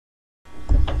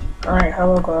Alright,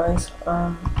 hello guys.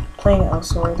 Playing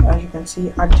Elsword. As you can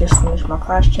see, I just finished my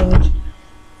class change,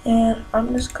 and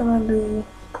I'm just gonna do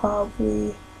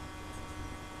probably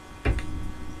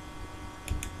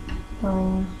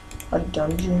a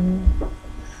dungeon.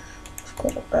 Let's go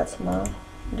to that's my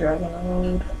dragon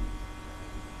load,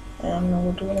 and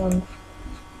we'll do it on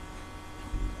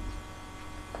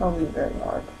probably very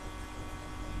hard.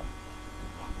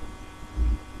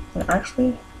 And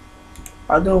actually,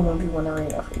 I'll do a 1v1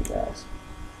 arena for you guys.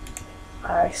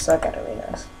 I suck at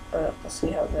arenas, but we'll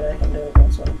see how good I can do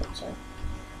against one person.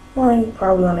 I'm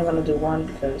probably only gonna do one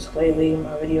because lately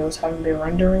my videos haven't been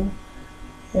rendering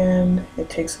and it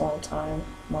takes a long time.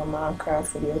 My Minecraft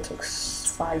video took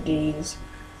 5 days.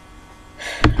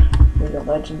 League of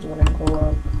Legends wouldn't go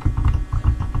up.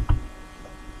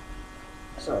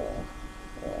 So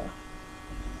yeah.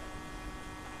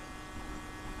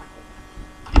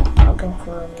 Looking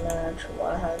for a match.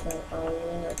 Why hasn't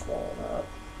arena grown up?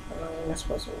 Arena's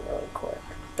supposed to be really quick.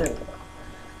 There we go.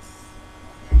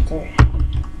 3,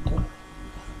 2,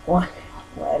 1.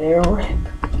 Let it rip.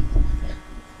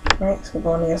 Right, so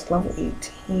going against level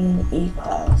 18 E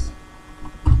class.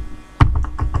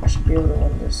 I should be able to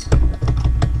win this.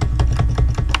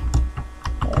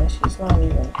 And she's not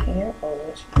even here. Oh,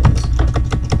 there she is.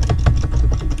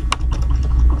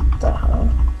 What the hell?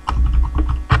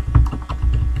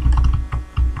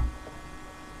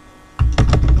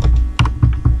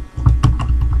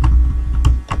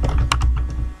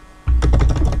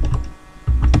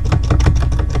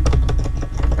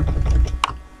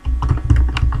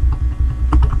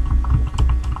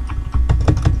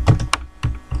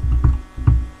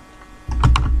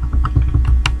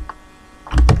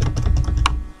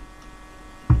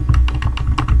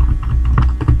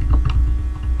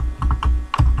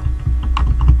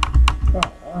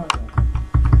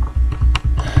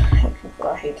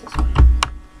 I hate this one.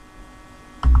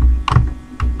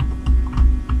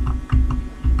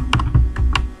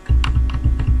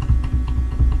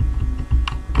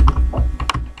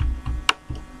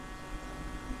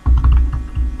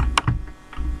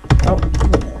 Oh, look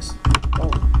at this. Oh,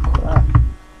 crap.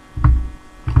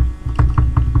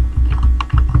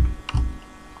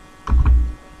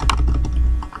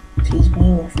 She's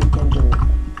being a freaking dude.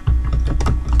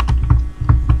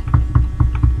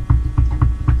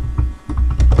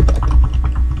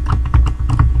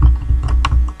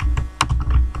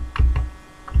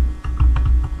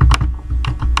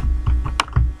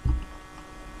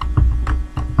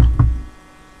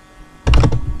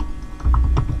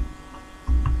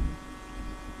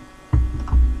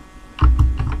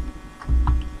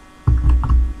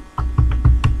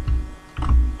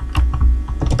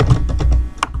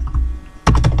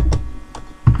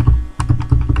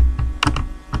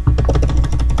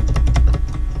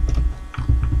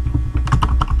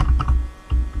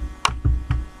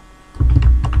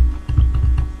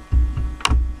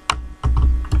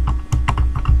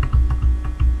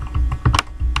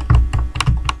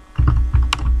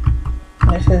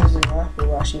 This is exactly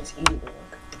why she's eating.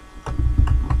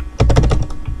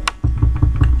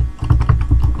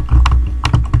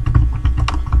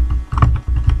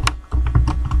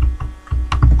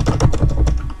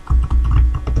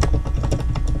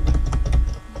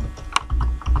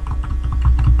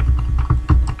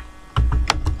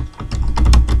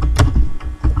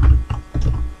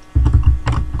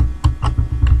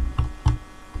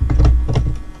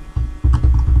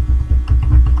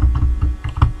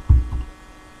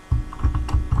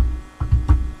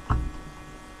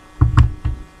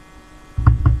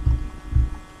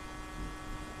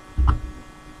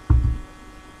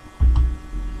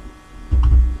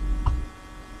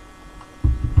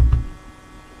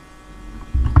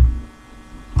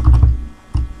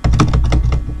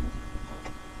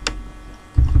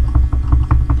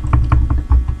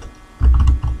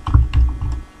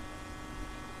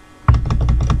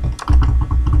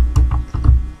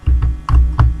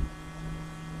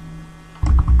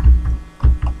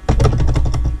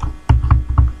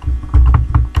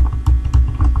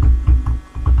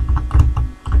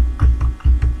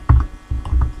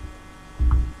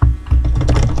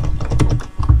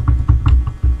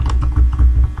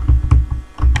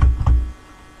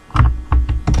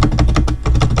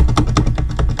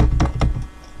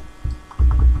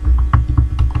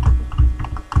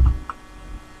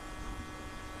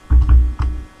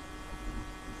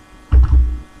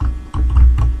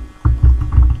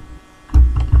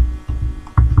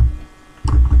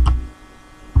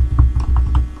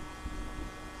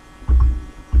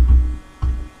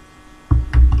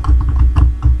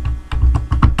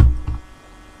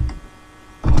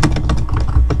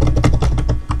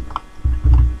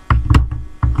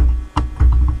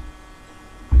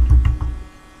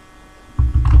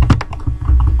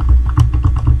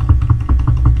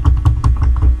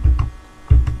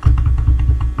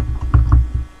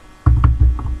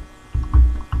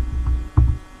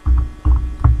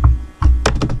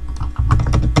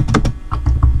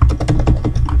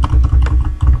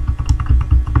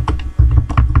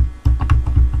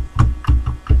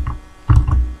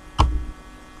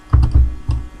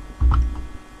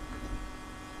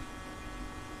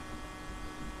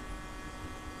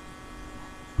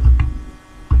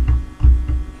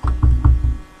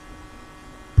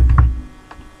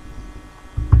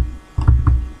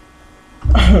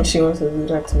 She wants to do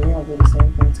that to me, I'll do the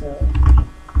same thing to her.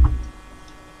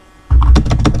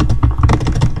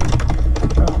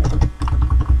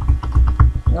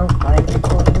 Nope, I ain't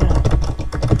recording now.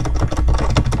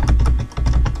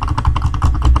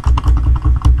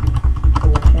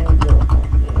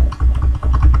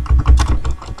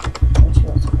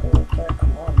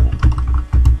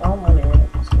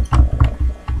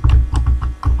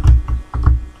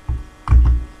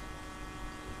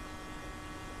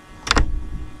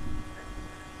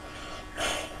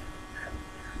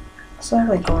 So I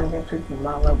like going against people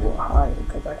my level or higher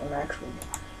because I can actually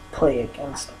play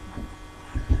against them.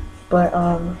 But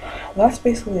that's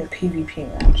basically a PvP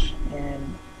match,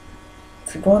 and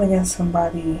if you're going against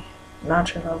somebody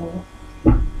not your level,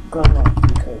 good luck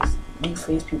because you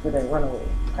face people that run away.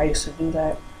 I used to do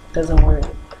that, doesn't work.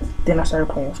 Then I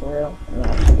started playing for real, and I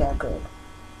actually got good.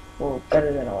 Well,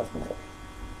 better than I was before.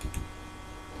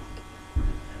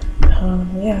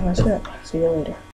 Yeah, that's it. See you later.